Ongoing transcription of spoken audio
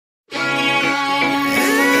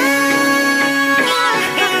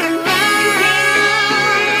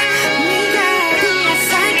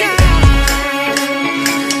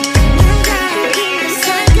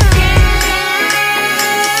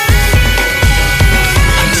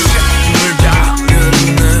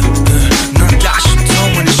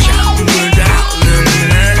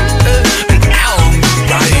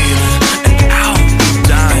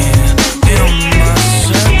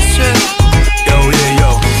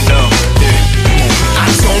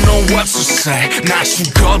say 나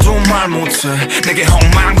죽어도 말 못해 내게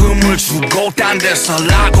헛망금을 주고 딴 데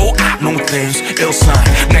살라고 I know things 일상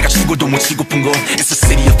내가 죽어도 못 치고픈 곳 It's the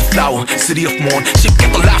city of the flower, city of morn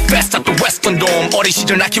쉽게 또 life fast at the western dome 어린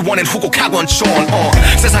시절 나 키워낸 후곡 학원촌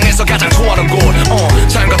세상에서 가장 좋아하는 곳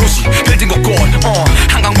자연과 도시 빌딩과 꽃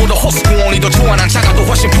한강보다 호수공원이 더 좋아 난 작아도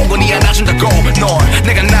훨씬 포근히 안아준다고 넌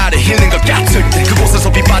내가 나를 힐링 것 같을 때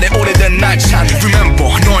그곳에서 빛바래 오래된 날찬 Remember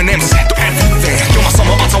너의 냄새 또 everything You're my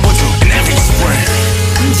summer, autumn, winter and every spring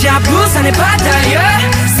자 부산의 바다야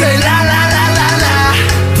Say la la la la la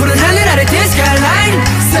푸른 하늘 아래 the skyline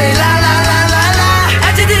Say la la la la la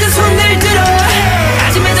아직 늦은 손을 들어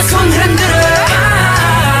아직 맺은 손 흔들어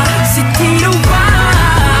시티로 와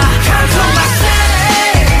Come to my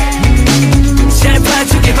city 잘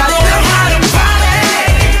봐주길 바래 하루 party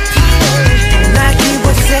날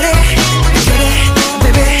기워진 city 그래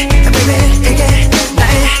baby baby 이게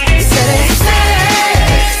나의 city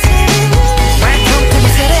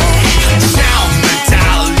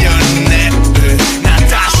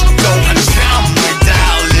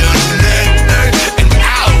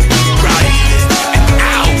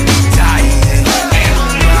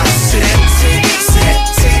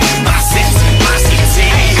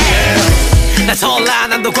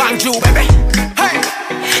전라남도 광주 baby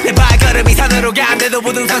내 발걸음이 산으로 간대도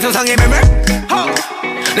부등산 소상의 매물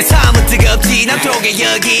내 삶은 뜨겁지 남쪽에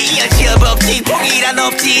여기 이어지업 없지 포기란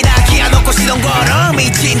없지 나 기아 놓고 시동 걸어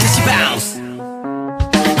미친 듯이 bounce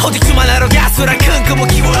호직주만 하러 가수란 큰 꿈을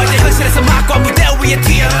키워 이제 현실에서 막고 무대 위에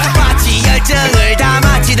튀어 마치 열정을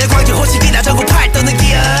담았지 늘 광주 호식이나 전국 팔도는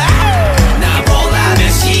기어 나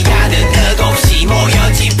보라면 시간은 끝없이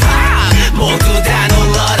모여진 밤 모두 다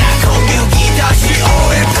놀러라 공유기 다시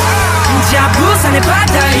오해파 자 부산의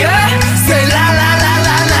바다야 Say la la la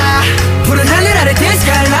la la 푸른 하늘 아래 the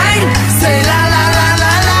skyline Say la la la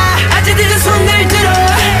la la 아직 늦은 손을 들어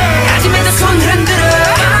아직 맺은 손 흔들어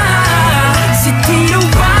시티로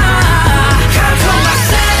와 Come to my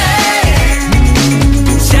city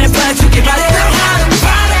잘 봐주길 바래 하루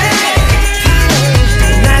party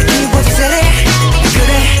날 기워진 city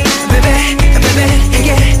그래 baby baby 이게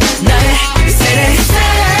나의 city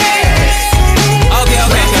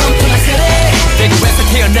대구에서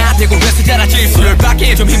태어나 대구에서 자랐지 술을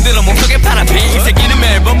받기에 좀 힘들어 몸속에 파란빛 새끼는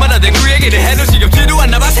매번마다 대구 얘기를 해도 지겹지도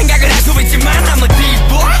않나봐 생각을 할 수 있지만 I'm a deep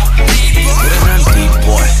boy 그래 난 deep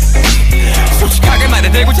boy 솔직하게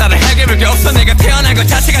말해 대구 자랑 해결할 게 없어 내가 태어난 것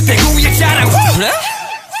자체가 대구의 자랑 그래?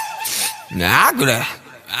 그래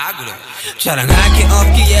자랑할 게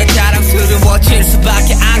없기에 자랑스러워질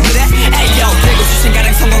수밖에 안 그래 에이요 대구 출신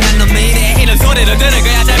가장 성공한 놈이래 이런 소리를 들을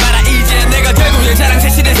거야 잘 봐라 이제 내가 대구의 자랑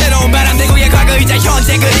제시대 새로운 바람 대구의 과거이자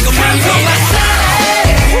현재 그리고 미래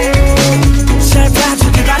잘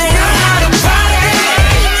봐주길 바래 하루 party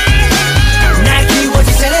날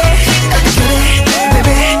기워진 city 그래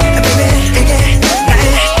baby baby 이게 나의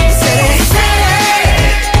city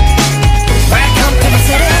Welcome to my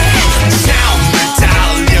city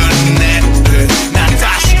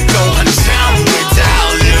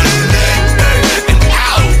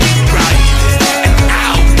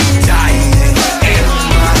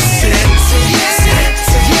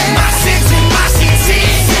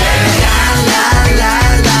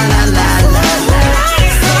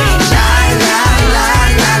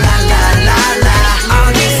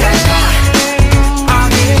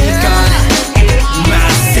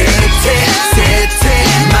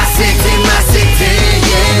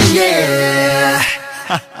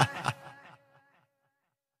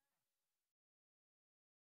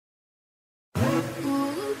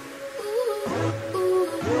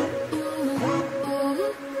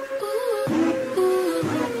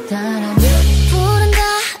푸른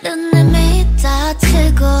가른 내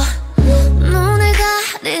밑다치고 눈을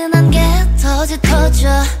가린 안개 더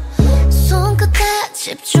짙어져 손끝에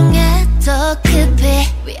집중해 더 깊이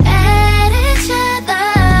We at each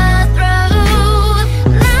other throat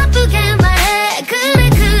나쁘게 말해 그래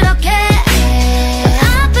그렇게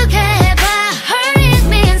아프게 해봐 hurt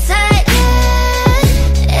me inside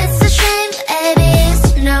It's a shame baby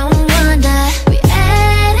it's no wonder We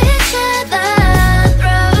at each other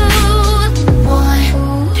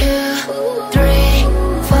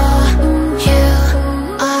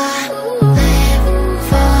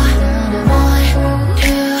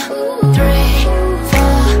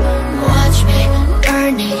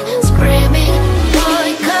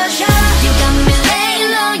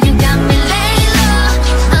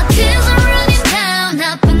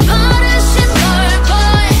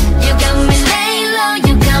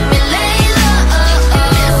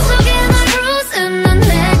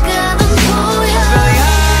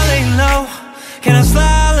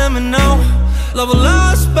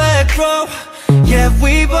row. Yeah,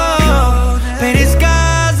 we both painted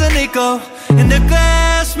skies unequal in the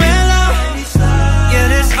glass mellow. Yeah,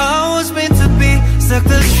 there's always meant to be. Suck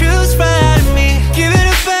the truth right out of me. Give it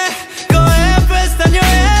a back. Go ahead, press down your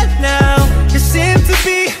head now. You seem to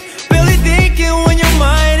be really thinking when your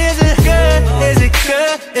mind isn't good. Is it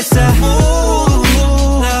good? It's a ooh,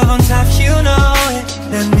 love on top, you know it.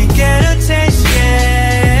 Let me get a taste,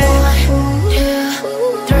 yeah. 1, 2,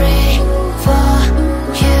 3, 4.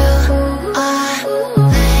 You are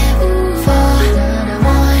live for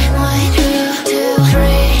 1, 2,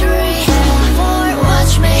 3, 4.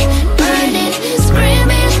 Watch me burning,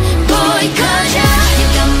 screaming, boy, 'cause you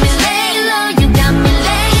got me lay low, you got me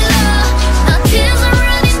lay low. Nothing's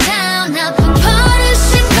running down, 나쁜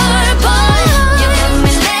버릇인 걸 boy. You got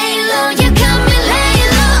me lay low, you got me lay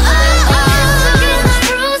low. 속에 널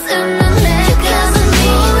부수는 내가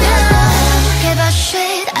눈이야. Give a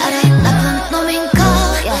shit, 알아 나쁜 놈인 거.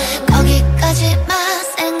 거기까지만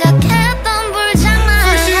생각했던 불장난.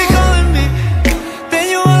 First you ain't calling me, then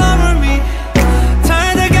you all over me.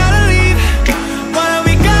 Tired, I gotta leave. Why do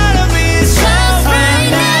we gotta be so right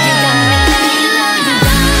now? You got me lay low, you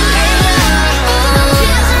got me lay low.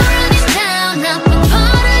 Nothing's running down, 나쁜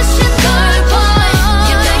버릇인 걸 boy.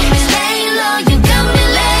 You got me lay low, you got me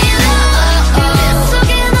lay low. 내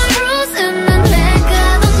속에 널 부수는 내가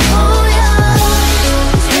넌 보여.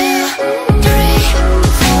 1, 2, 3,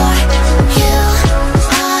 4. You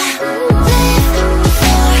are live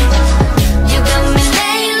for. You got me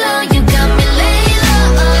lay low, you got me lay low.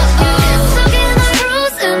 내 속에 널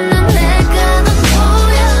부수는 내가 넌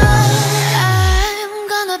보여. I'm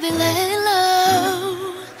gonna be lay low,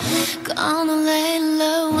 gonna lay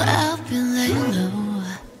low, I'll be lay low.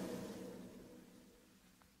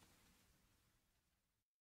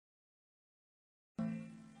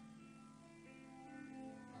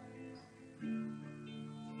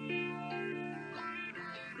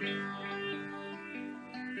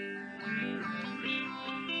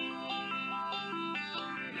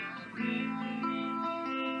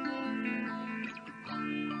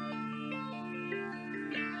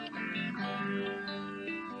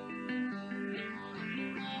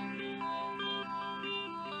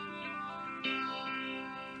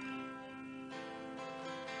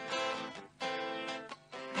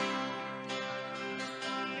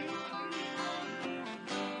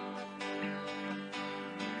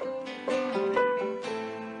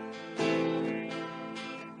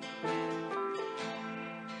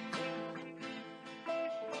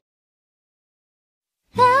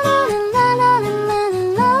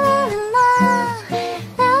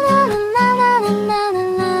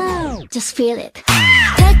 Just feel it.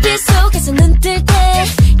 달빛 속에서 눈 뜰 때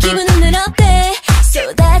기분은 늘 어때?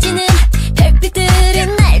 쏟아지는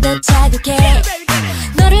별빛들은 날 더 자극해.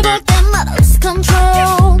 너를 볼 때마다 lose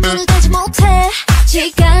control. 눈을 떼지 못해.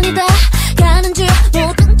 시간이 다 가는 줄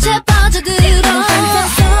모른 채 빠져들어. 환상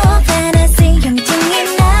속 fantasy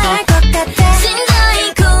형증이 날 것 같아.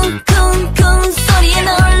 심장이 쿵쿵쿵 소리에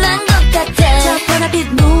놀란 것 같아. 저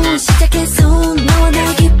파란빛 눈 시작했어. 너와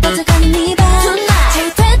나 깊어져가는 이 밤. 저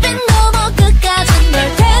달빛 넘어 끝까지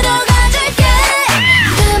널 데려가줄게.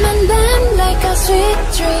 Come on, like a sweet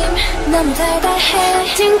dream. 너무 달달해.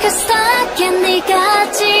 Think I'm stuck in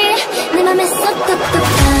네가지. 내 맘에 쏙 뚝뚝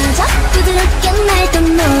터져. 부드럽게 날 또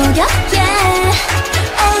녹여. Yeah.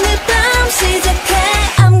 오늘 밤 시작해.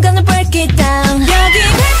 I'm gonna break it down. 여기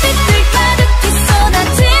별빛들 가득히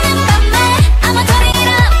쏟아지는 밤에 I'ma turn it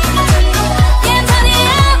up. Yeah, turn it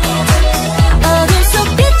up. 어둠 속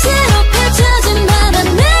빛으로 펼쳐진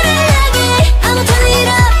밤하늘을 향해 I'ma turn it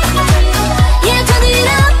up. Yeah, turn it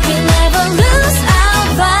up. We never lose our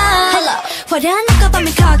vibe. Hello. 화려한 낮밤에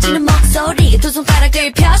커지는 목소리. 두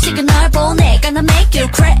손가락을 펴 시그널 보내. Gonna make you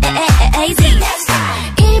crazy.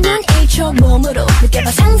 1분 1초 몸으로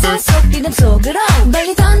느껴봐 상상 속 리듬 속으로.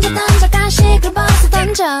 멀리 던져 간식을 벗어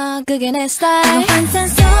던져. 그게 내 스타일. 환상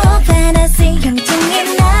속 fantasy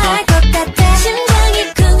형증이 날 것 같아.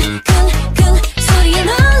 심장이 쿵쿵쿵 소리에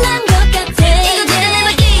놀란 것 같아. 이거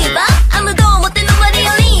never give up. 아무도 못해 nobody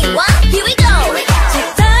only one. Here we go.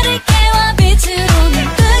 색다를 깨와 빛으로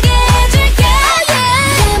날 뜨게 해줄게.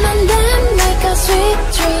 Come on down like a sweet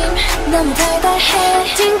dream. 너무 달달해.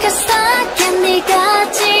 Think I'm stuck in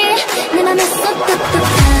네가지. 내 맘에 쏙 뚝뚝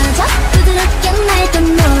터져. 부드럽게 날 또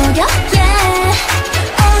녹여. Yeah.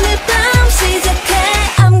 오늘 밤 시작해.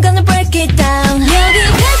 I'm gonna break it down. 여기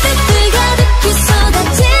별빛들 가득히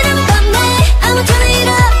쏟아지는 밤에 I'ma turn it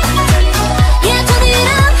up. Yeah, turn it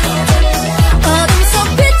up. 어둠 속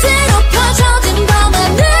빛으로 펼쳐진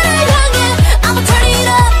밤하늘을 향해 I'ma turn it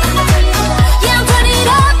up. Yeah, turn it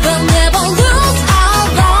up. We'll never lose our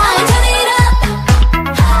vibe. I'ma turn it up.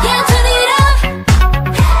 Yeah, turn it up.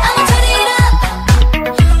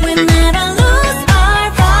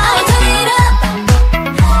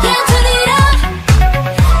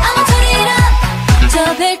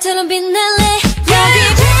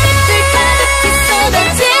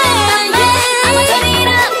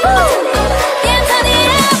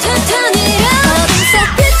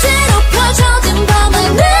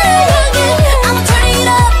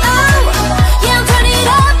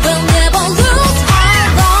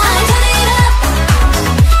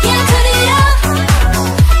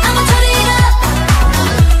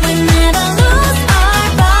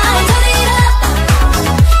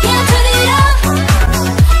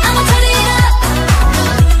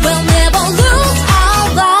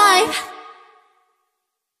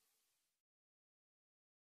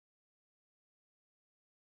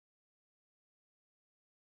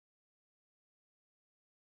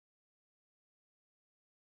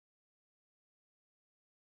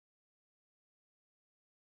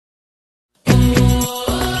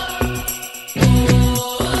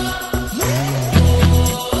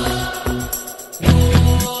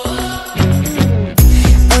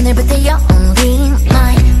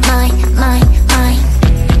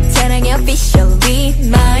 사랑해 officially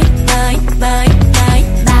mine.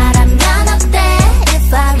 말하면 어때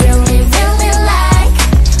if I really like.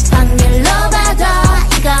 확률로 봐도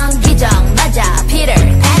이건 기적 맞아. Peter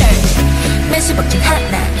pattern 매시복진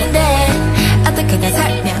하나인데 어떻게 내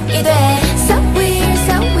설명이 돼. So weird,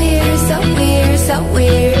 so weird, so weird, so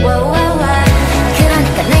weird. Wow, wow, wow.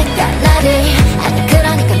 그러니까 내가 너를, 아니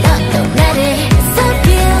그러니까 너도 나를. So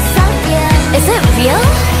real, so real. Is it real?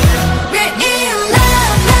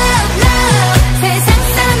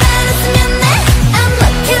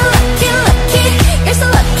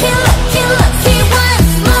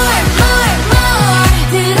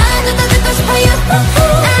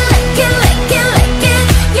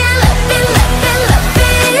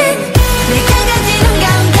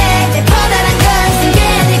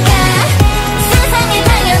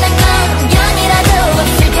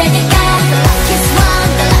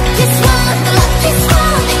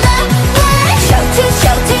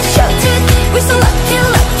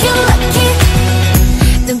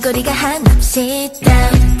 눈꼬리가 한없이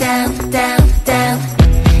down, down, down, down.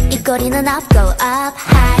 이 꼬리는 up, go up,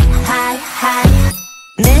 high, high, high.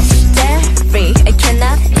 Mystery, I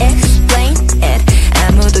cannot explain it.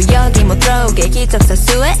 아무도 여기 못 들어오게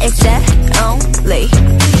기적사수의 except only.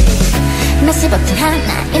 메시 버튼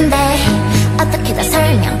하나인데 어떻게 다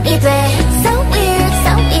설명이 돼. So weird,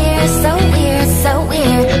 so weird, so weird, so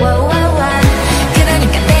weird. Wow, wow, wow.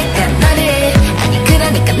 그러니까 내가 너를, 아니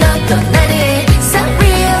그러니까 너도 나를.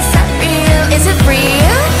 Is it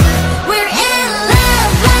real? We're in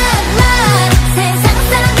love, love, love. 세상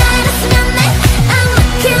사람 다 이랬으면 돼. I'm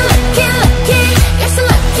lucky, lucky, lucky. You're so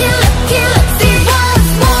lucky, lucky, lucky.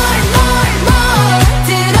 Once more, more, more.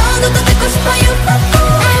 들어도 또 듣고 싶어요.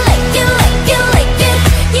 I like it, like it, like it.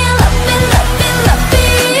 Yeah, love it, love it, love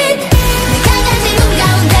it. 네가 가진 눈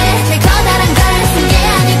가운데 제일 커다란 걸 쓴 게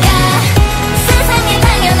아닐까. 세상에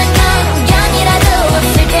당연한 건 우연이라도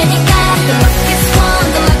없을 테니까. The luckiest one,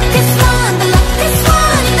 the luckiest one.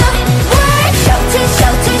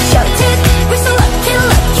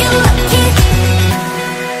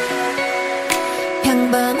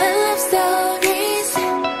 평범한 love stories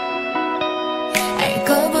알고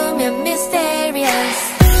보면 mysterious.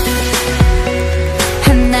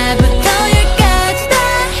 하나부터 열까지 다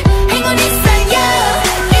행운이 있어요.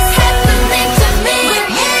 It's happening to me. We're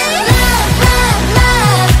in love, love,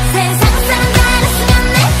 love. 세상 사람 다 알았으면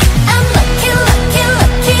돼. I'm lucky, lucky,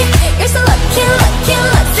 lucky. You're so lucky, lucky,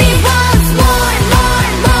 lucky. Once more, more,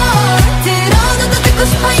 more. 들어도 또 듣고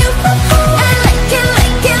싶어요. I like it,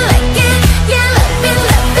 like it, like it. Yeah, love it,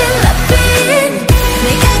 love it, love it.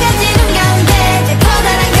 내가 가진 눈 가운데 제일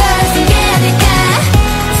커다란 걸 쓴 게 아닐까.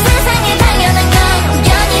 세상에 당연한 건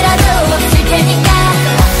우연이라도 없을 테니까.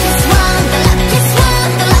 The luckiest one, the luckiest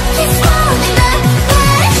one, the luckiest one in the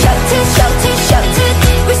world. Shout it, shout it, shout it.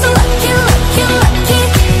 We're so lucky, lucky, lucky.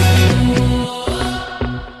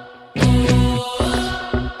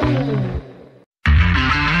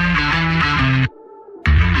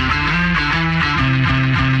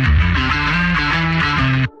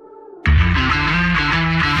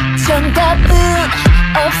 정답은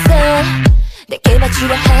없어. 내게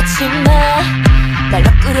맞추려 하지마. 날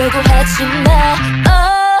바꾸려고 하지마.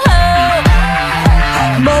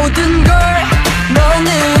 모든 걸 너는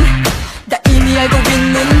다 이미 알고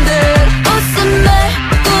있는데 웃음을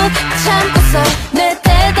꾹 참고서 내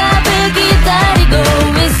대답을 기다리고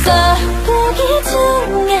있어. 보기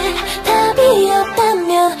중에 답이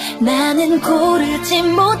없다면 나는 고르지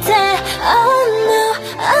못해. Oh no,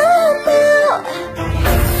 oh no.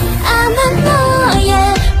 아마 너의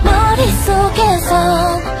머릿속에서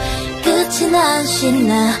끝이 난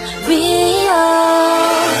시나리오.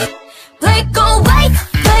 Black or white,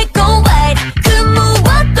 black or white. 그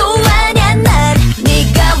무엇도 아냐 난.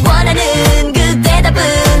 네가 원하는 그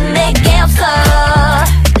대답은 내게 없어.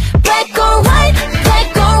 Black or white,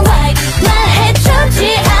 black or white. 날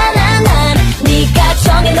해주지 않아 난. 네가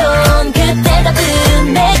정해놓은 그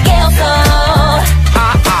대답은 내게 없어.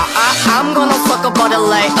 I'm gonna suck up all the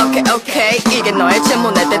light. Okay, okay. 이게 너의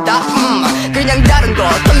질문에 대답. 그냥 다른 거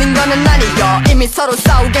틀린 거는 아니여. 이미 서로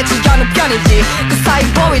싸우겠지 어느 편이지. 그 사이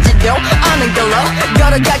보이지도 않은 걸로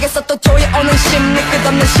걸어가겠어. 또 조여오는 심리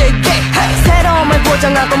끝없는 시기. 새로움을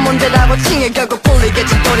보장하고 문제라고 칭해 결국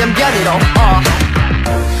풀리겠지 돌연변이로.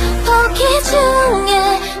 보기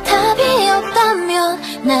중에 답이 없다면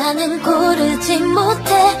나는 고르지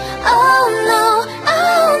못해. Oh no,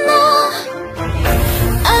 oh no.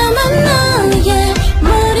 아마 너의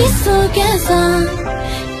머릿속에선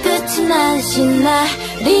끝이 난 시나리오.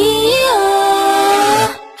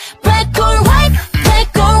 Black or white,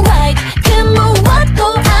 black or white. 그 무엇도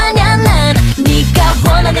아냐 난. 네가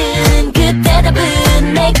원하는 그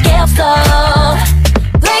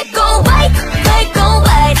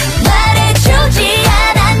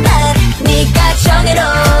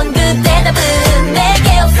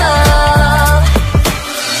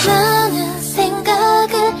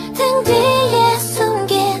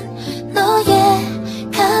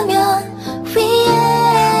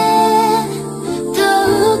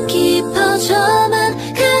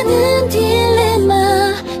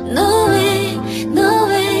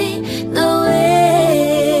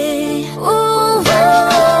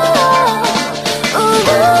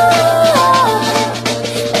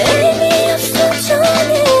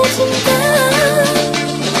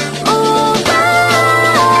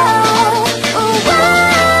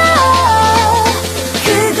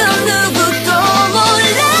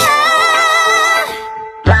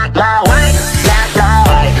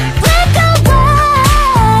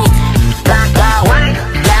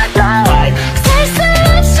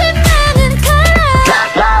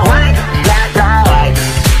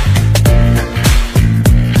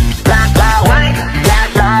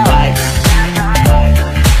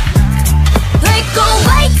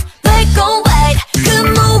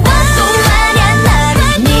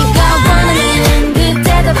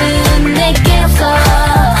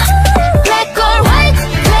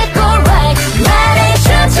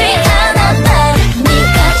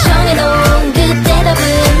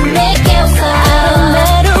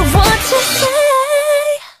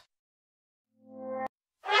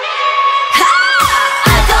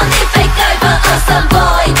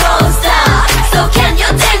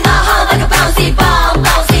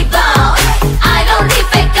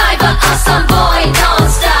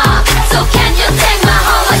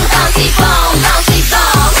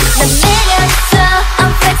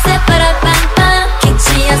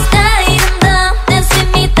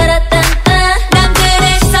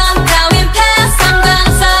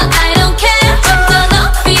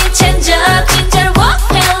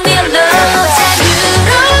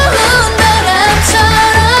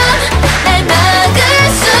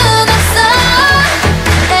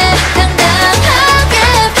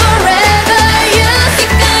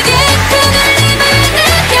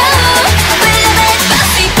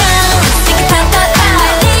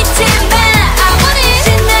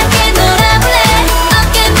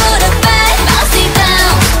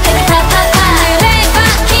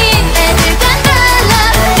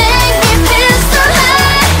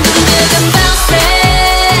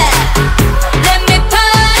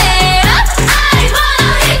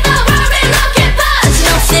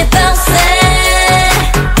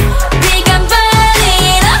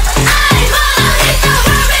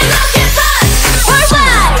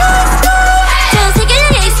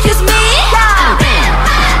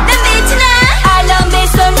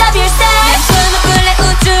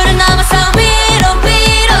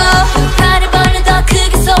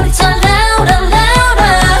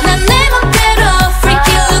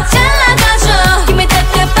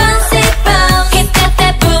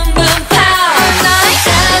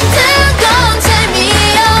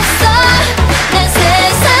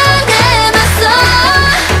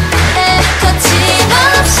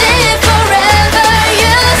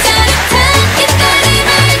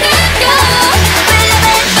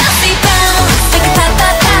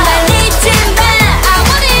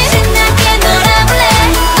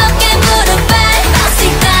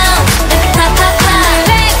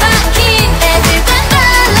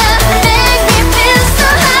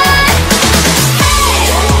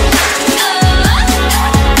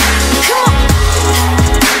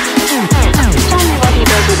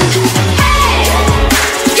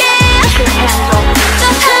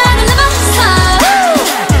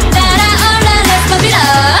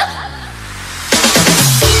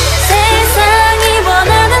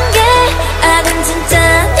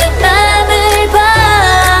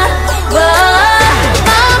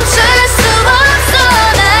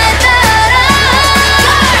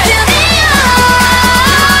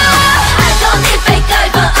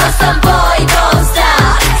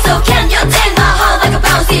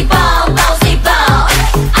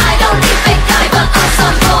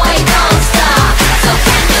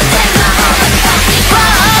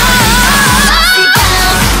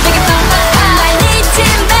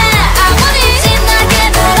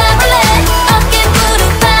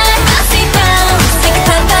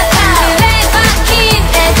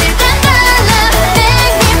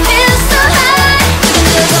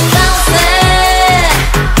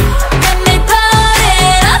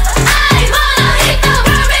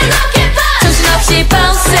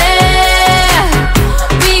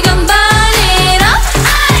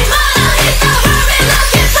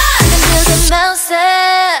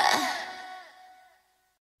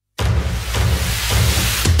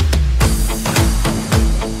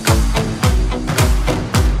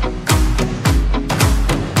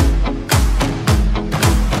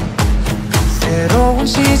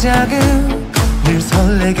시작은 늘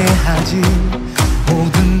설레게 하지.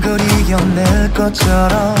 모든 걸 이겨낼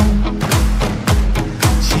것처럼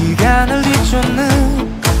시간을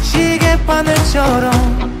뒤쫓는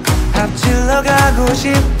시계바늘처럼 앞질러 가고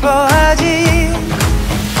싶어 하지.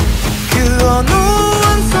 그 어느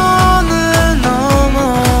한 선을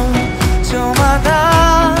넘어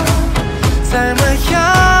저마다 삶을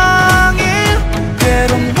향해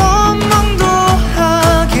때론 원망도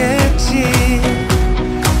하겠지.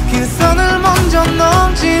 그 선을 먼저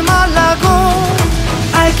넘지 말라고.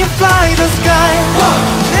 I can fly the sky,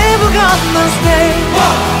 never gonna stay.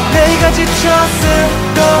 내가 지쳐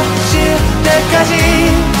쓰러질 때까지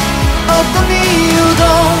어떤 이유도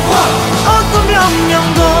어떤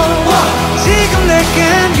변명도 지금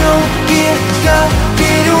내겐 용기가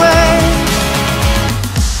필요해.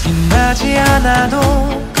 빛나지 않아도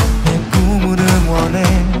내 꿈을 응원해.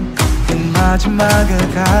 그 마지막을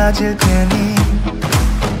가질 테니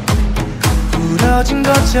부러진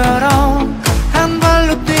것처럼 한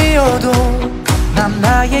발로 뛰어도 난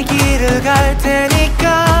나의 길을 갈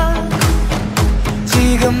테니까.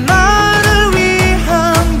 지금 나를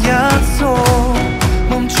위한 약속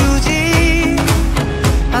멈추지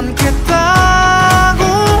않겠다고.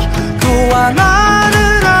 또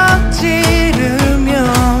하나를 앞지르면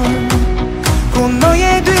곧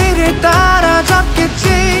너의 뒤를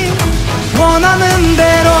따라잡겠지. 원하는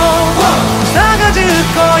대로 나가질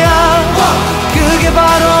거야. 그게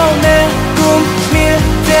바로 내 꿈일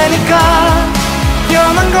테니까.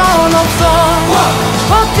 변한 건 없어.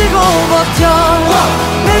 버티고 버텨.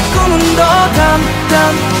 내 꿈은 더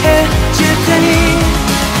단단해질 테니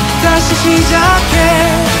다시 시작해.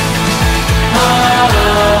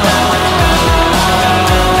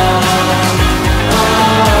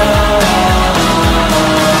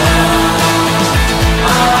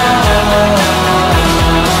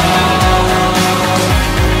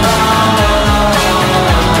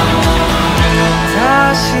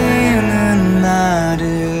 다시는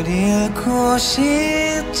나를 잃고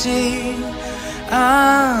싶지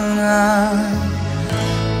않아.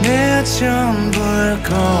 내 전부를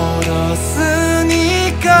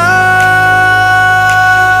걸었으니까.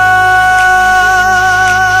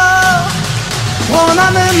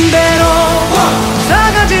 원하는 대로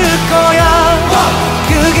나가질 거야.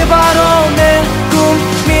 그게 바로 내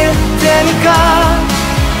꿈일 테니까.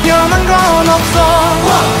 변한 건 없어.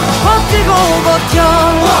 버티고 버텨.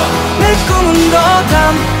 내 꿈은 더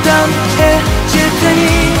단단해질 테니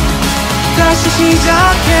다시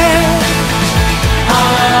시작해.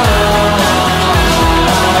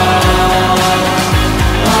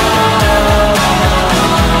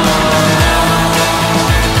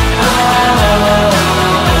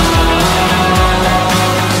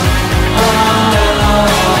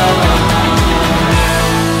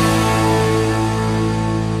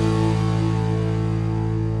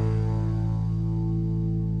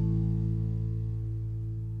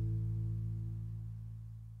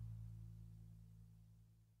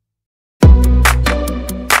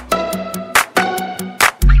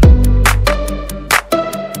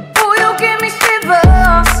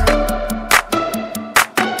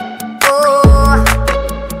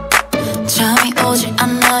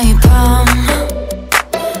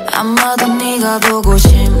 아마도 네가 보고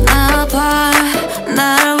싶나봐.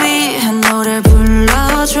 나를 위해 노래를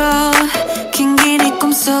불러줘. 긴긴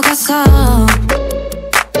꿈속에서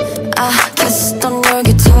I kissed on your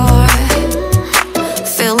guitar,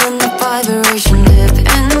 feeling the vibration deep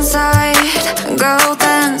inside. Girl,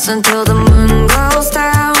 dance until the moon goes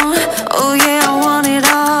down. Oh yeah, I want it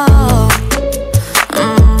all.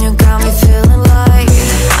 You got me feeling like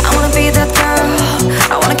I wanna be that girl.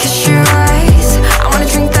 I wanna kiss your eyes. I wanna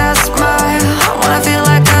drink that smile. I wanna feel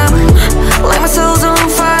like my soul's on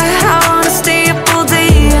fire. I wanna stay up all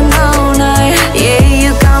day and all night. Yeah,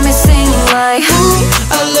 you got me singing like ooh,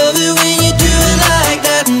 I love it when you do it like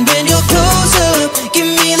that. And when you're close up, give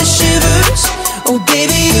me the shivers. Oh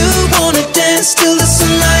baby, you wanna dance till the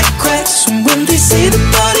sunlight cracks. And when they say the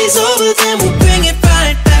party's over, then we'll bring it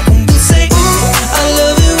right back. And we'll say ooh, I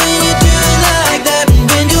love it when you do it like that. And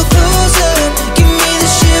when you're close up, give me the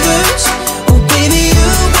shivers. Oh baby, you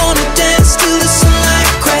wanna dance till the sunlight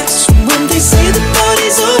cracks. And when they say the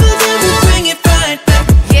party's over, then we'll bring it right back.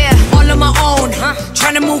 Yeah, all on my own,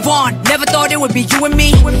 trying to move on. Never thought it would be you and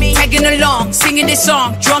me, tagging along, singing this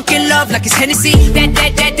song, drunk in love like it's Hennessy.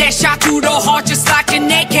 That shot through the heart just like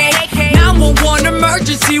an AK. 911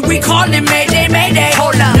 emergency, we callin' Mayday, Mayday.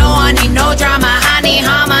 Hold up, no, I need no drama, I need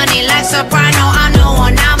harmony like soprano. I'm no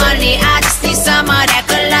anomaly, I just need some of that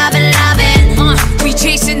good lovin'. We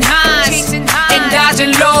chasing highs and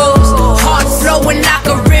dodging lows, heart flowing like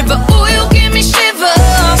a river. Ooh, you give me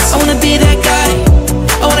shivers.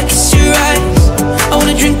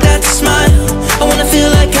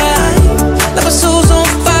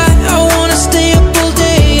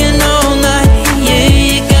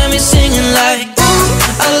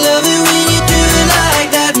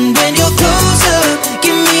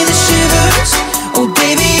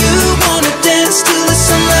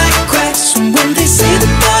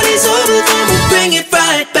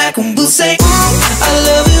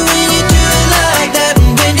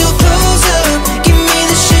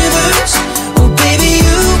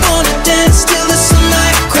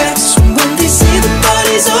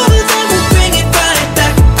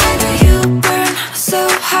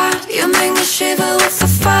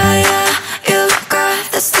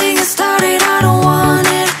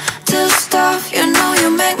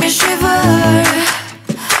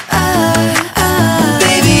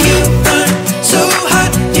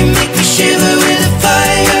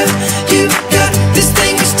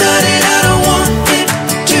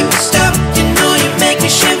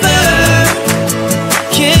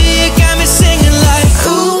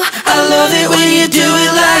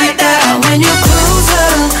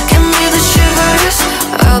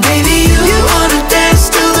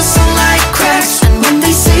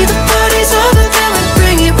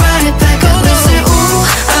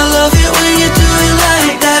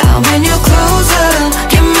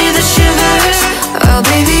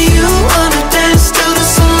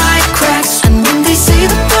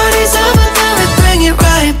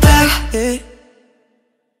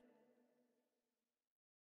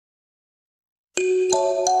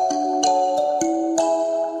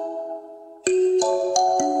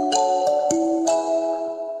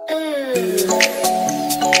 I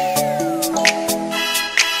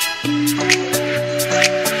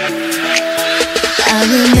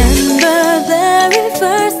remember very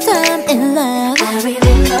first time in love. I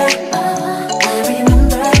remember.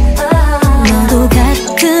 너도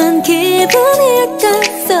같은 기분일까?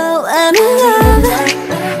 So I'm in love.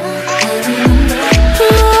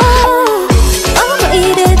 어머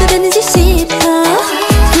이래도 되는지 싶어.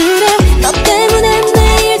 그래 너 때문에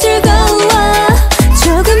매일 즐거워.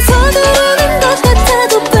 조금 서두르는 것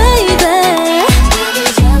같아도 baby.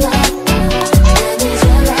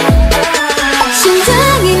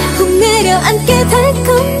 심장이 훅 내려앉게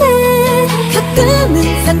달콤해.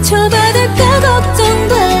 가끔은 상처받을까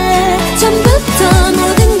걱정돼. 처음부터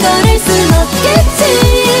모든 걸 할 순 없겠지.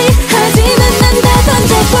 하지만 난 다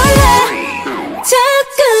던져볼래.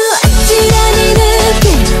 자꾸 아찔한 이 느낌,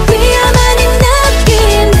 위험한 이 느낌.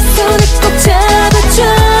 내 손을 꼭 잡아줘.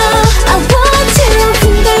 I want you.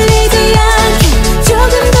 흔들리지 않게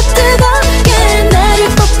조금 더 뜨겁게 나를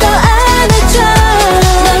꼭 더 안아줘.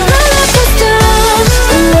 난 롤러코스터,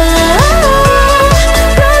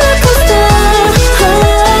 롤러코스터.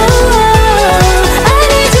 I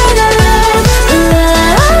need your love,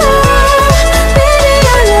 baby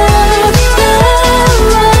your love.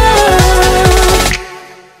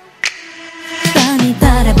 뻔히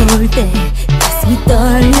바라볼 때 가슴이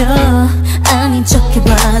떨려. 아닌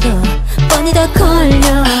척해봐도 뻔히 다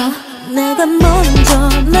걸려. 내가 먼저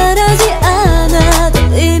말하지 않아도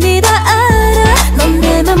이미 다 알아. 넌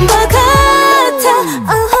내 맘과 같아.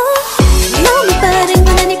 너무 빠른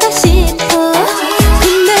건 아닐까 싶어.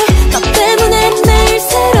 근데 너 때문에 매일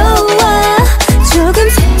새로워. 조금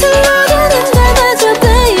서툴러도 난 잡아줘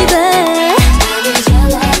baby.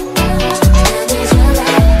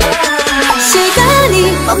 시간이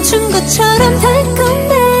멈춘 것처럼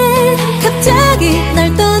달콤해. 갑자기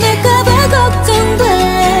날 떠날까봐 걱정돼.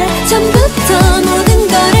 처음부터 모든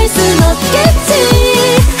걸 할 순 없겠지.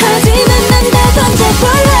 하지만 난 다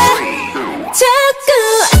던져볼래. 자꾸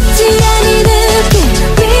아찔한 이 느낌,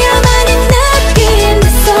 위험한 이 느낌. 내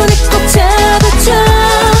손을 꼭 잡아줘.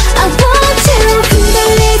 I want you.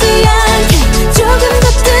 흔들리지 않게 조금 더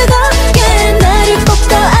뜨겁게 나를 꼭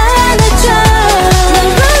더 안아줘. 난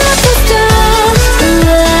롤러코스터,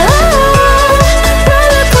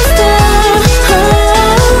 롤러코스터.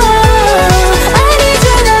 I need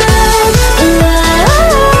your love,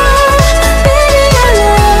 baby your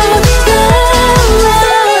love.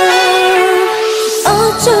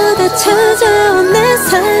 어쩌다 찾아온 내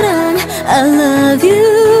사랑. I love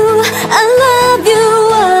you, I love you.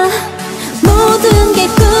 모든 게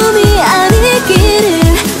꿈이 아니기를.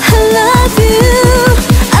 I love you,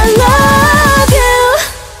 I love you.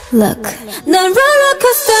 Look, 난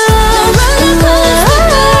롤러코스터,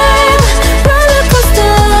 롤러코스터.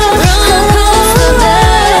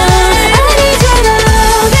 I need your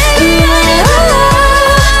love, baby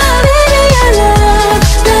your love.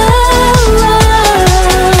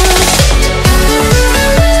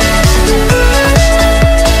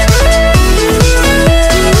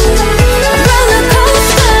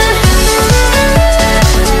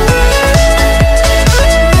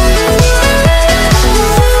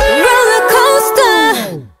 Rollercoaster.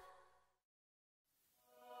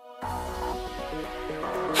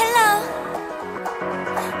 Hello,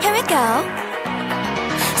 here we go.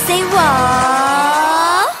 Say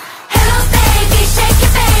what? Hello baby, shake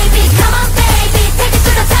it baby, come on baby, take it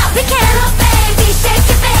to the top. We can, oh baby, shake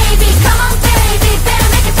it baby, come on baby, better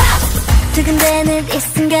make it pop. 두근대는 이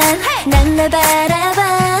순간 난 널 바라봐.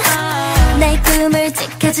 나의 꿈을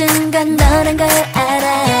지켜준 건 너란 걸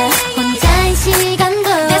알아. 혼자인 시간도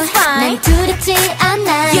난 두렵지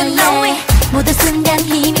않아. You know it. 모든 순간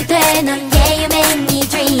힘이 돼 넌. Yeah, you make me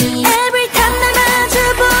dream. Every time 날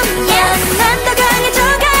마주보면 난 더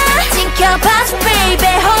강해져가. 지켜봐줘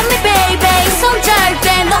baby, hold me baby. 손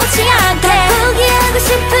절대 놓지 않게. 포기하고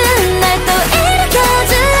싶은 날 또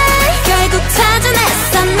일으켜줄래. 결국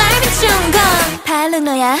찾아냈어 날 비춘 건 바로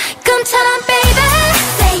너야. 꿈처럼 baby.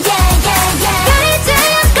 Say yeah yeah yeah. 가리지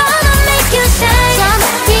않고 넌 make you shine. 저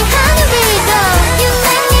높이 하늘 위로 you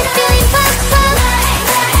make me feeling pop pop.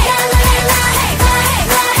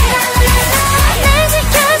 날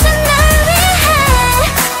지켜줘 날 위해.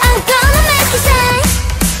 I'm gonna make you shine.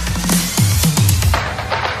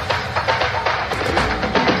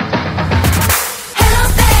 Hello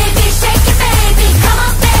baby, shake it baby, come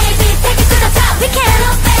on baby, take it to the top. We can,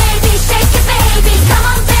 oh baby, shake it baby, come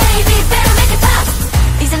on baby, better make it pop.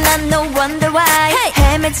 이제 난 no wonder why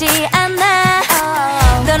헤매지 않아.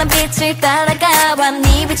 너란 빛을 따라가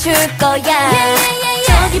완히 비출 거야.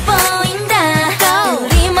 저기 보인다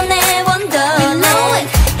우리만의 원더.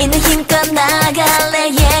 있는 힘껏 나갈래.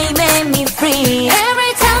 Yeah, you make me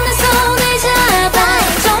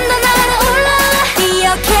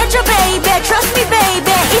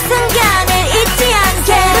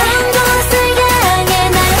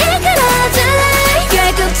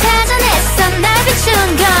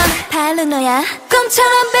나는 너야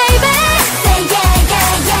꿈처럼 baby Say yeah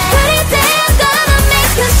yeah yeah Pretty day I'm gonna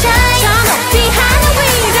make you shine 저 높이 하늘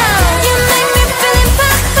위로 You make me feeling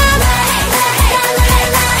pop pop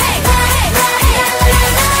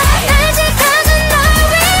날 지켜준 널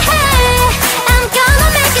위해 I'm gonna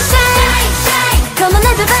make you shine Come on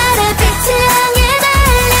everybody 빛을 향해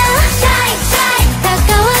달려 Shine shine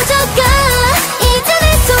다가와줘 girl 이제 내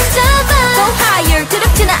손 잡아 Go higher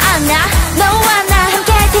두렵지는 않아 너와 나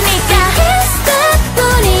함께 할 테니까 It's the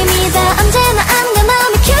우리 믿어 언제나 I'm gonna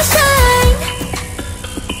make you shine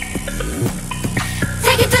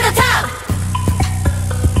Take it to the top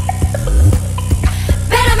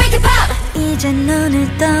Better make it pop 이제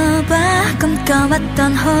눈을 떠봐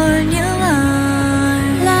꿈꿔왔던 whole new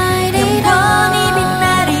world Light it up 영원히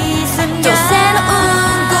빛날 이 순간 또 새로운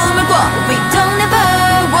꿈을 꿔 We don't ever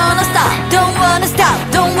wanna stop Don't wanna stop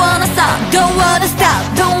Don't wanna stop Don't wanna stop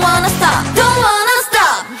Don't wanna stop Don't wanna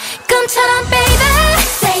stop 꿈처럼 baby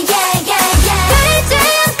Say yeah yeah yeah Every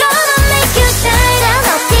day I'm gonna make you shine 저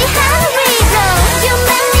높이 하늘 위로 You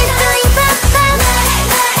make me feeling pop pop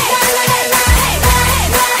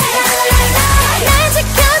날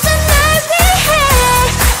지켜준 널 위해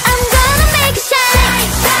I'm gonna make you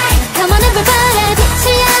shine Come on everybody 빛을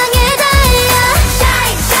향해 달려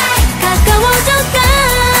Shine shine 가까워져 가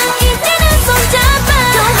이제는 손 잡아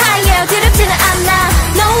Go higher 두렵지는 않아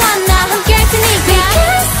너와 나 함께 할 테니까 We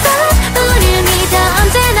can't stop 우릴 믿어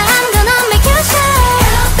언제나 I'm gonna make you shine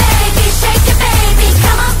Hello baby shake it baby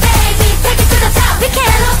Come on baby take it to the top We can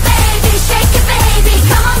Hello baby shake it baby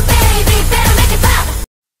Come on baby better make it pop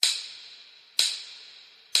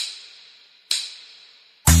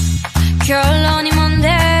결론이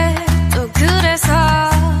뭔데 또 그래서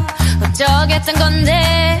어쩌겠단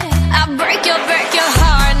건데 I break your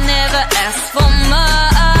heart Never ask for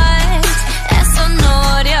much 애써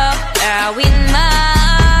노력 따윈 마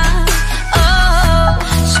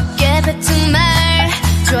쉽게 뱉은 말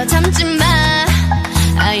좋아 참지 마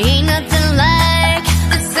I ain't nothing like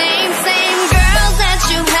the same girls that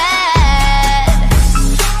you had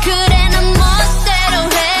그래 넌 멋대로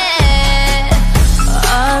해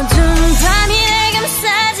어두운 밤이 날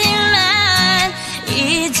감싸지만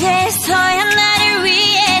이제서야 나를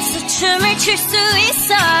위해서 춤을 출 수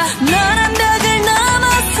있어 너란 벽을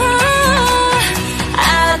넘어서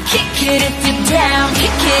I'll kick it if you're down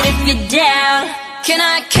Kick it if you're down Can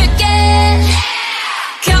I kick it?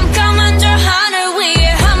 깜깜한 저 하늘 위에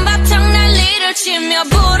한바탕 난리를 치며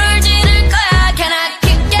불을 지를 거야 Can I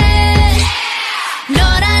kick it?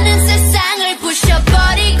 너라는 세상을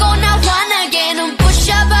부셔버리고 나와 나게 눈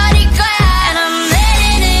부셔버릴 거야 And I'm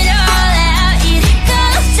letting it all out 이럴 거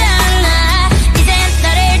없잖아 이젠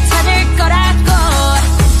너를 찾을 거라고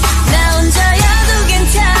나 혼자여도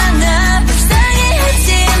괜찮아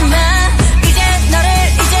불쌍해하지마 이제 너를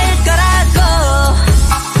잊을 거라고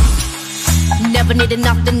Never needed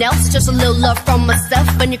nothing else just a little love from myself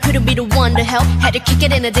and you couldn't be the one to help had to kick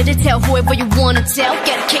it and I didn't tell whoever you wanna tell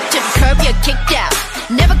get a kick to the curb you're kicked out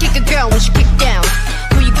never kick a girl when she kicked down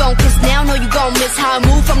who you gon' kiss now know you gon' miss how I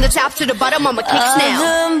move from the top to the bottom of my kicks now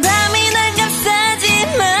어두운 밤이 날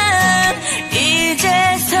감싸지만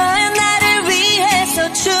이제서야 나를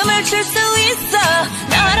위해서 춤을 출 수 있어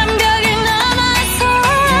너란 벽을 넘어서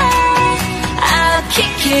I'll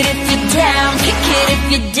kick it if you're down Kick it if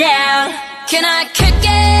you're down Can I kick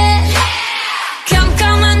it?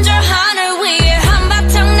 깜깜한 저 하늘 위에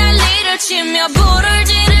한바탕 난리를 치며 불을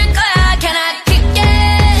지를 거야 Can I kick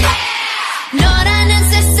it? 너라는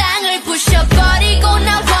세상을 부셔버리고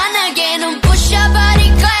나와 나게 눈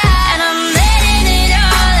부셔버릴 거야 And I'm letting it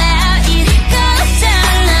all out 이럴 거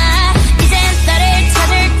없잖아 이젠 너를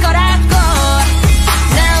찾을 거라고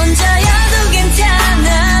나 혼자여도 괜찮아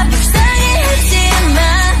불쌍해하지마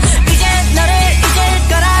이제 너를 잊을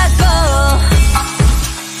거라고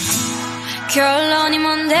결론이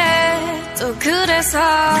뭔데 또 그래서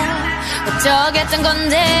어쩌겠단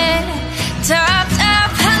건데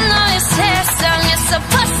답답한 너의 세상에서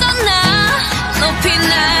벗어나 높이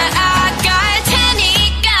날아갈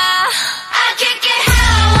테니까 I kick it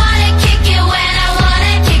how I wanna kick it when I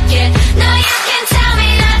wanna kick it No you can tell me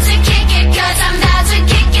not to kick it cause I'm about to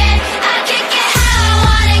kick it I kick it how I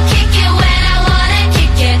wanna kick it when I wanna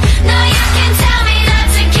kick it No you can tell me not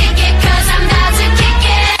to kick it cause I'm about to kick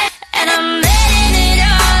it And I'm letting it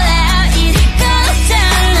all out 이럴 거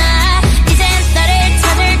없잖아 이젠 너를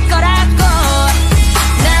찾을 거라고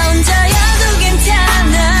나 혼자여도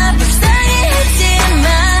괜찮아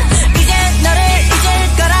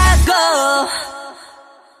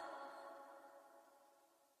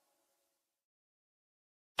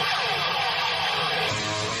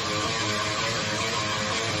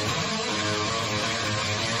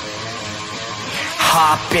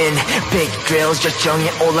hop in big drills 열정이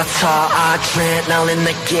올라타 adrenaline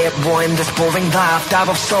내게 보인 this boring life 답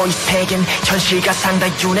없어 이 세계는 현실과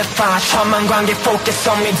상당히 unified 천만 관객 focus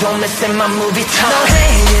on me don't miss in my movie time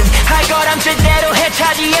너는 할 거람 제대로 해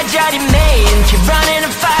차지해 자리 main keep running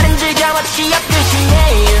and fighting 즐겨와 취업듯이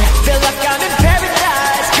name feel like I'm in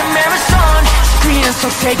paradise camera's on screen 속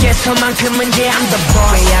세계에서만큼은 yeah I'm the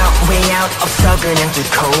boss way out 없어 그냥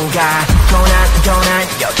뚫고 가 go not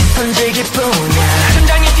여기선 즐길뿐이야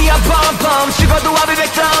천장에 뛰어 bomb 죽어도 I'll be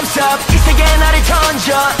back thumbs up 이 세계에 나를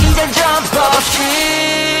던져 이젠 jump up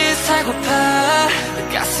없이 살고파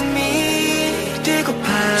가슴이 뛰고파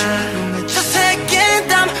저 세계엔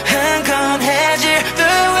땀 흥건해질 the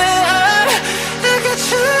way 내가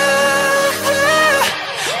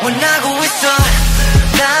원하고 있어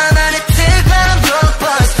나만의 특별한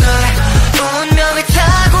blockbuster 운명을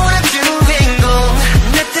타고난 주인공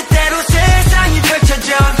내 뜻대로 세상이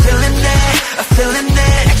펼쳐져 I'm feeling it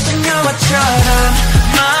액션 영화처럼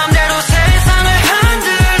마음대로 세상을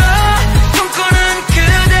흔들어 꿈꾸는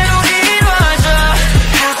그대로 이루어져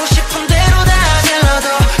하고 싶은 대로 다 질러도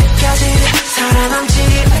끝까지 살아남지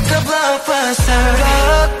like a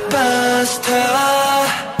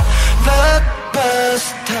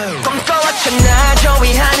blockbuster 꿈꿔왔잖아 저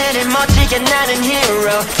위 하늘을 멋지게 나는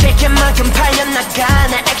hero 칠킬 만큼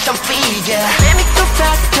팔려나가는 액션 figure Let me go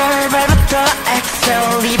faster 발부터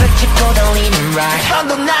excel 입을 짚고 달리는 ride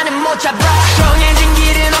넌도 나는 못 잡아 정해진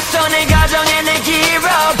길은 없어 내 가정의 내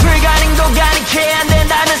hero 불가능도 가능해 안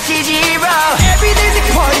된다는 C0 Everyday's a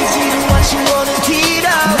party 지루한 친구는 뒤로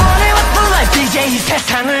원해 what for life DJ 이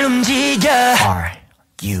세상을 움직여 Are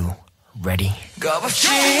you ready? 겁없이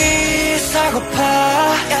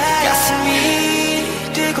살고파 가슴이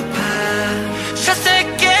뛰고파 저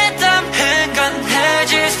세계 땀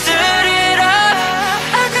흥건해질 스리라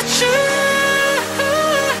I got you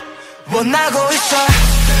원하고 있어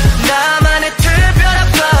나만의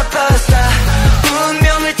특별한 blockbuster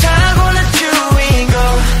운명을 타고난 주인공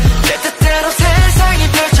내 뜻대로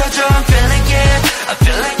세상이 펼쳐져 I'm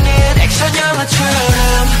feeling it 액션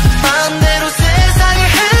영화처럼 마음대로 세상을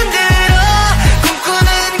흔들어 꿈꾸는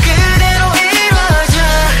그대로 이루어져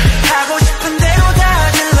하고 싶은 대로 다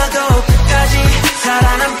질러도 끝까지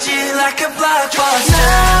살아남지 like a blockbuster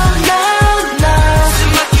No 숨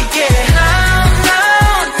막히게 No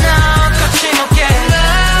거침없게 No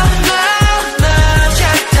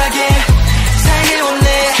짜릿하게 살길 원해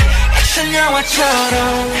액션 영화처럼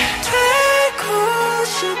되고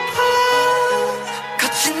싶어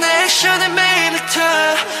거친 액션의 매일부터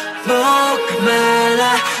목을 말라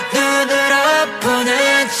눈을 엎어는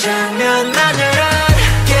장면만으론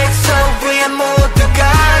객석 위에 모두가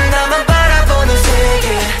나만 바라보는 세계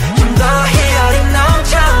좀 더 희열이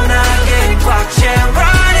넘쳐나게 꽉 채운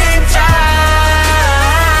running time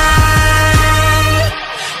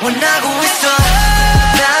원하고 있어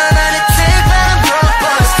나만의 특별한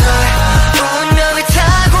blockbuster 운명을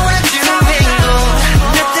타고난 주인공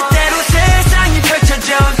내 뜻대로 세상이 펼쳐져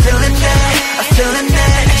I'm feeling it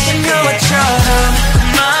액션 영화처럼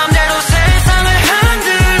마음대로 세상을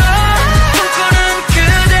흔들어 꿈꾸는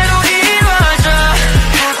그대로 이루어져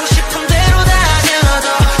하고 싶은 대로 다 질러도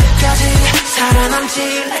끝까지 살아남지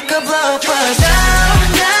like a blockbuster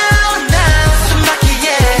Now 숨 막히게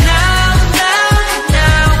Now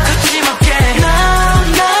거침없게 No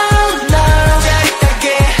짜릿하게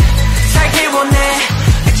살길 원해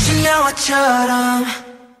액션 영화처럼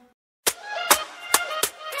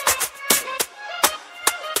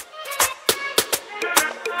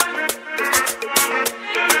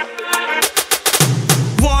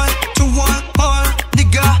One to one all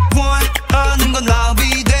네가 원하는 건 I'll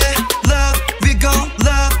be there Love we gon'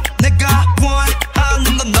 love 내가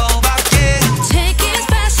원하는 건 너밖에 Take it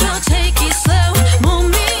fast, so take it slow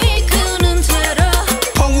몸이 이끄는 대로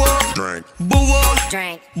Power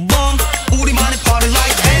Drink Bomb 우리만의 party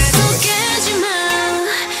like this 속이지마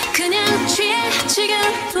그냥 취해 지금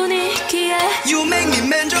분위기에 You make me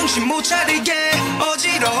맨정신 못 차리게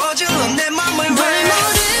어지러워질러 내 맘을 널 왜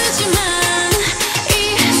모르지만 이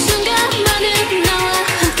순간만은 나와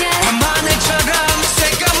함께 밤하늘처럼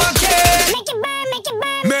새까맣게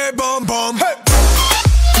매번 밤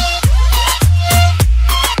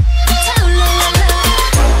타올라라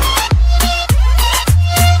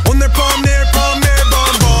오늘 밤 내일 밤 매일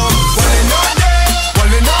밤 밤 Rolling all day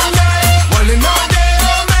Rolling all night Rolling all day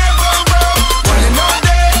매번 밤 Rolling all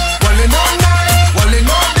day Rolling all night Rolling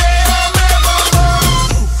all day 매번 밤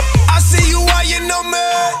I see you eyeing on me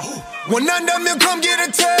원한다면 come get a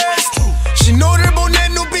taste 신호를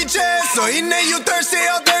보낸 눈빛에 써있네 You thirsty,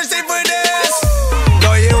 I'm thirsty for this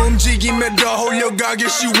너의 움직임에 더 홀려가 시원하게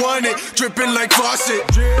she want it dripping like faucet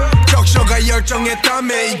적셔가 열정의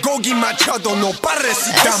땀에 이 고기 맞춰도 no pares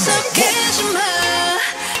애써끼지마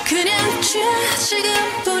그냥 취해 지금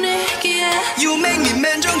분위기에 You make me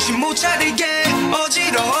맨정신 못 차리게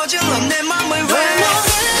어지러워 내 맘을 왜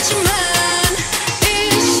모르지만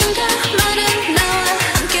이 순간만은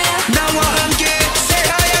나와 함께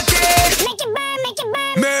새하얗게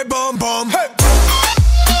매번 범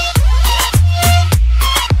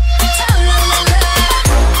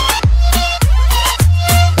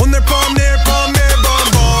오늘 밤 내일 밤 매번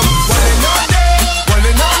범 원래 너네 원래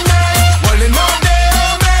너네 원래 너네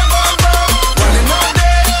매번 범 원래 너네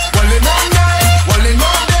원래 너네 원래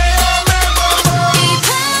너네 매번 범 이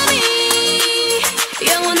밤이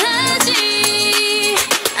영원하지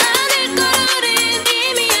않을 걸 우린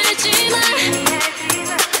이미 알지만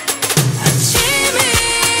아침이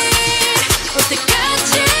올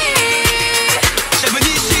때까지 짧은 이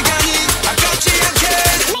시간이 아깝지 않게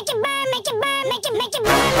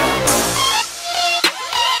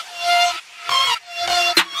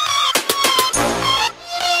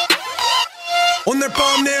오늘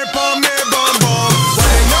밤 내일 밤 매번 범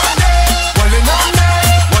원래 너네 원래 너네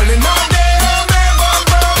원래 너네 매번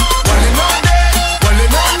범 원래 너네 원래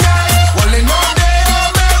너네 원래 너네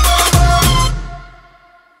매번 범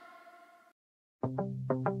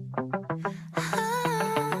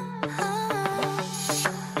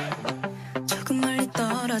조금 멀리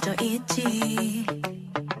떨어져 있지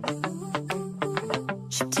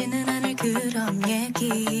쉽지는 않을 그런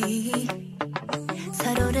얘기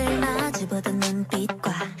서로를 마주보던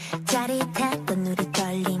눈빛과 짜릿했던 우리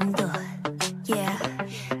떨림도 yeah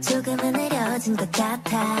조금은 느려진 것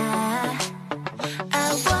같아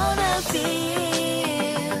I wanna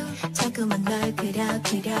feel 자꾸만 널 그려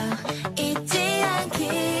잊지 않길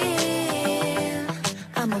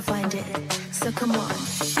I'ma find it so come on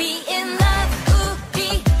Be in love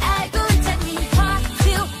우리 알고 있잖니 Heart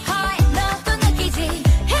to heart 너도 느끼지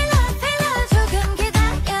Hey love 조금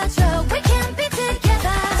기다려줘 We can be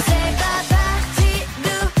together 새가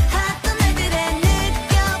지루하던 날들에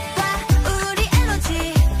느껴봐 우리 에너지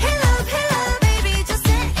Hey love baby just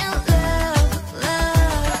stay in love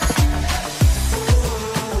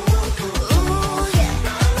Ooh, yeah.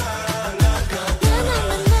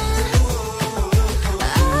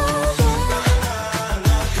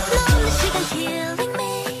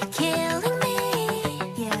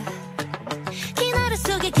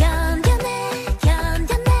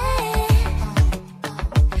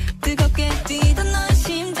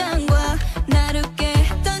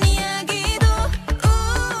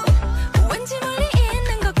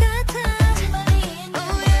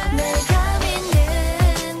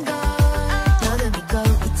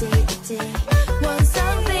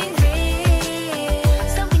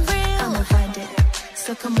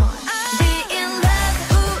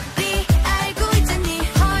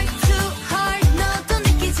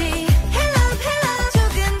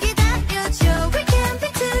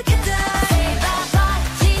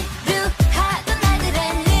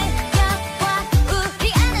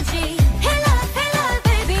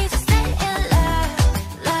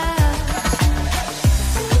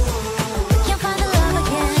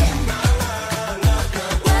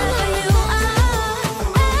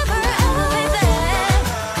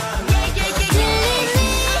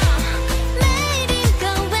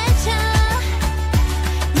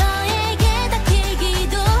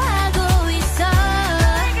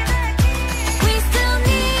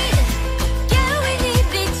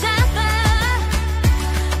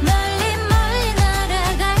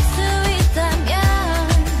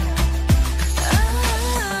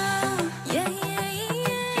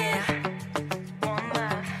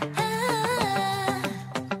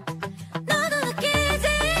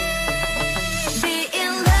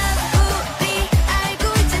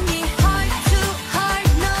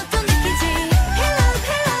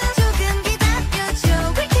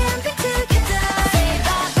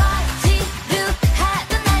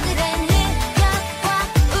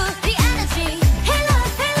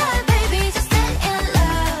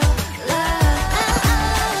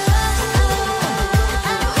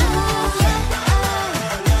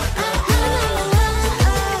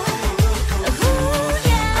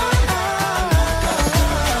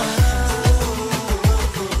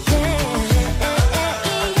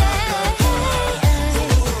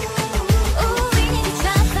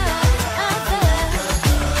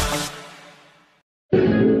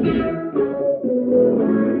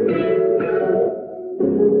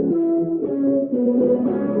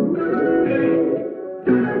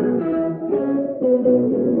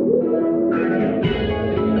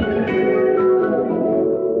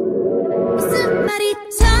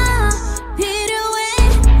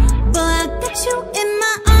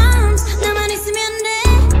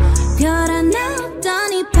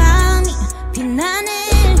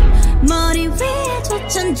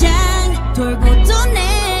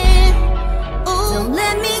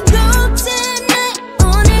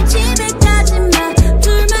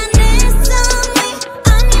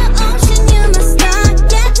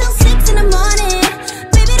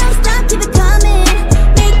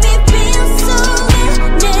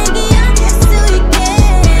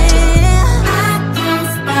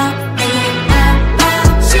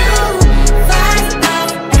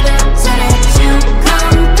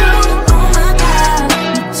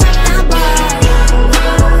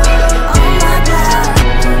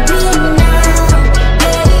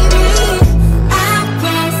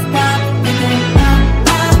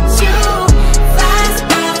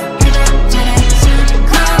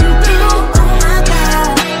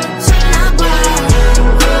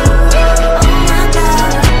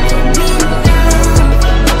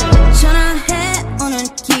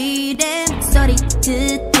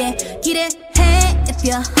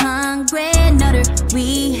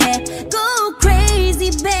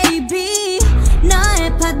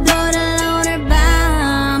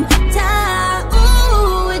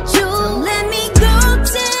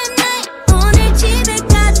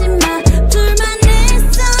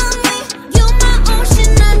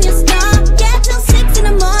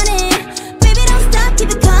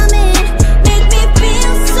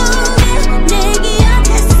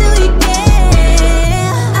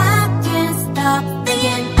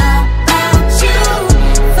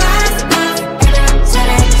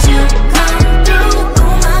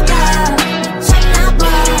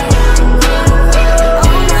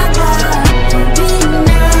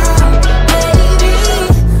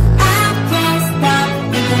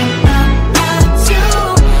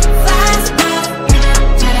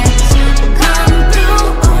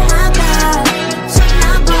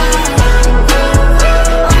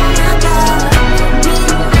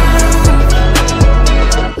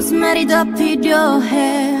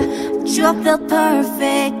 all felt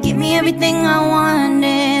perfect. Give me everything I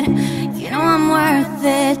wanted. You know I'm worth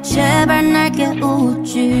it. 제발 날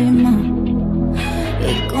깨우지 마.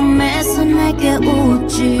 이 꿈에서 날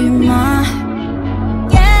깨우지 마.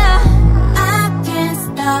 Yeah, I can't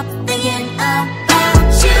stop thinking about